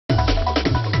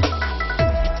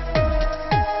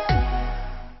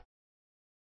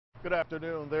Good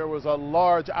afternoon. There was a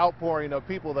large outpouring of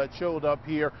people that showed up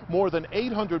here. More than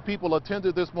 800 people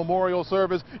attended this memorial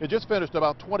service. It just finished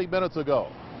about 20 minutes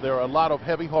ago. There are a lot of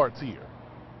heavy hearts here.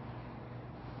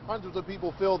 Hundreds of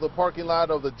people filled the parking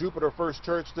lot of the Jupiter First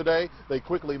Church today. They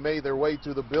quickly made their way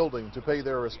to the building to pay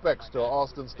their respects to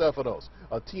Austin Stephanos,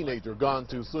 a teenager gone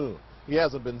too soon. He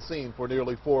hasn't been seen for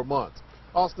nearly 4 months.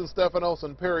 Austin Stephanos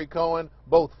and Perry Cohen,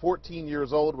 both 14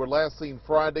 years old, were last seen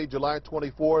Friday, July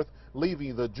 24th,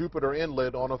 leaving the Jupiter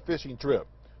Inlet on a fishing trip.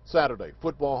 Saturday,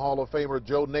 Football Hall of Famer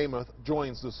Joe Namath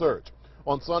joins the search.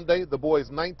 On Sunday, the boys'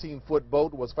 19-foot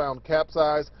boat was found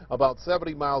capsized about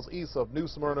 70 miles east of New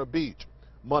Smyrna Beach.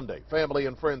 Monday, family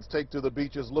and friends take to the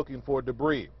beaches looking for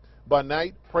debris. By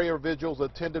night, prayer vigils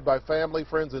attended by family,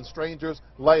 friends, and strangers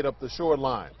light up the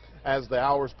shoreline. As the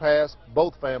hours pass,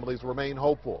 both families remain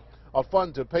hopeful. A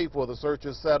fund to pay for the search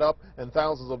is set up, and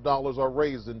thousands of dollars are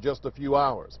raised in just a few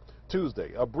hours.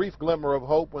 Tuesday, a brief glimmer of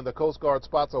hope when the Coast Guard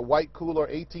spots a white cooler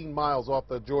 18 miles off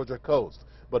the Georgia coast,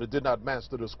 but it did not match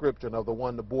the description of the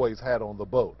one the boys had on the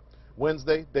boat.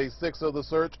 Wednesday, day 6 of the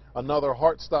search, another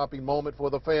heart-stopping moment for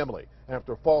the family.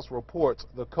 After false reports,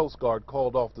 the Coast Guard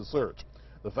called off the search.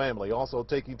 The family also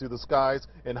taking to the skies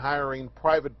and hiring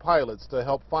private pilots to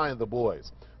help find the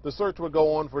boys. The search would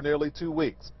go on for nearly 2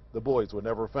 weeks. The boys were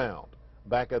never found.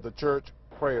 Back at the church,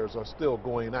 prayers are still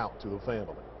going out to the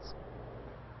families.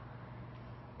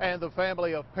 And the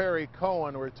family of Perry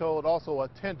Cohen, we're told, also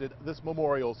attended this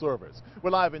memorial service.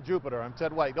 We're live in Jupiter. I'm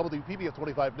Ted White, WPBF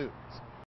 25 News.